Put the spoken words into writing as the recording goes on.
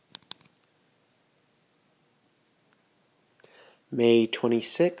May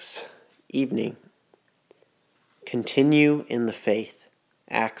 26, evening. Continue in the faith.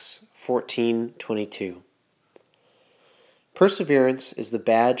 Acts 14:22. Perseverance is the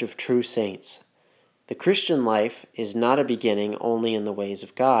badge of true saints. The Christian life is not a beginning only in the ways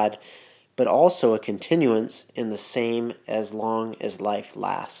of God, but also a continuance in the same as long as life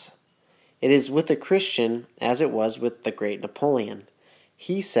lasts. It is with the Christian as it was with the great Napoleon.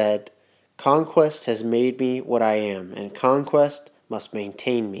 He said, "Conquest has made me what I am, and conquest must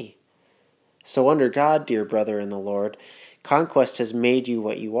maintain me." So under God, dear brother in the Lord, conquest has made you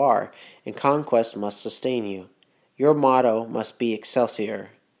what you are, and conquest must sustain you. Your motto must be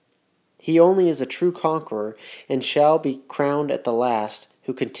Excelsior. He only is a true conqueror, and shall be crowned at the last,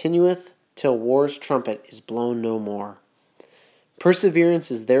 who continueth till war's trumpet is blown no more.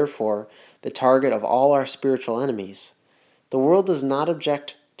 Perseverance is therefore the target of all our spiritual enemies. The world does not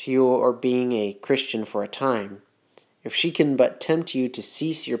object to your being a Christian for a time, if she can but tempt you to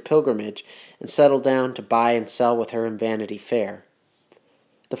cease your pilgrimage and settle down to buy and sell with her in Vanity Fair.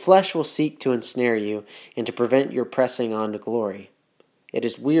 The flesh will seek to ensnare you and to prevent your pressing on to glory. It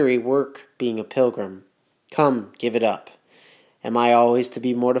is weary work being a pilgrim. Come, give it up. Am I always to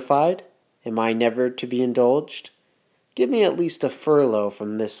be mortified? Am I never to be indulged? Give me at least a furlough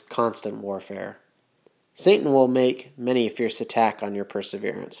from this constant warfare. Satan will make many a fierce attack on your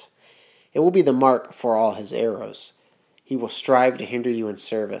perseverance. It will be the mark for all his arrows. He will strive to hinder you in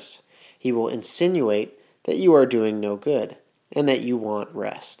service. He will insinuate that you are doing no good, and that you want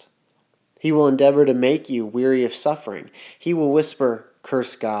rest. He will endeavor to make you weary of suffering. He will whisper,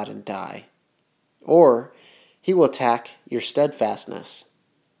 "Curse God and die." Or he will attack your steadfastness.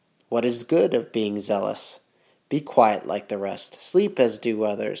 What is good of being zealous? Be quiet like the rest, sleep as do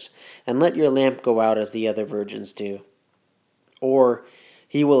others, and let your lamp go out as the other virgins do. Or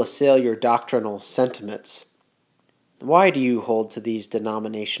he will assail your doctrinal sentiments. Why do you hold to these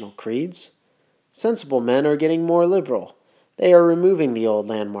denominational creeds? Sensible men are getting more liberal. They are removing the old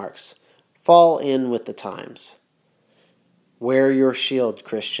landmarks. Fall in with the times. Wear your shield,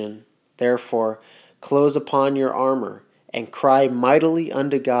 Christian. Therefore, close upon your armor, and cry mightily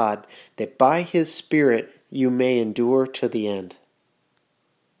unto God, that by his Spirit you may endure to the end.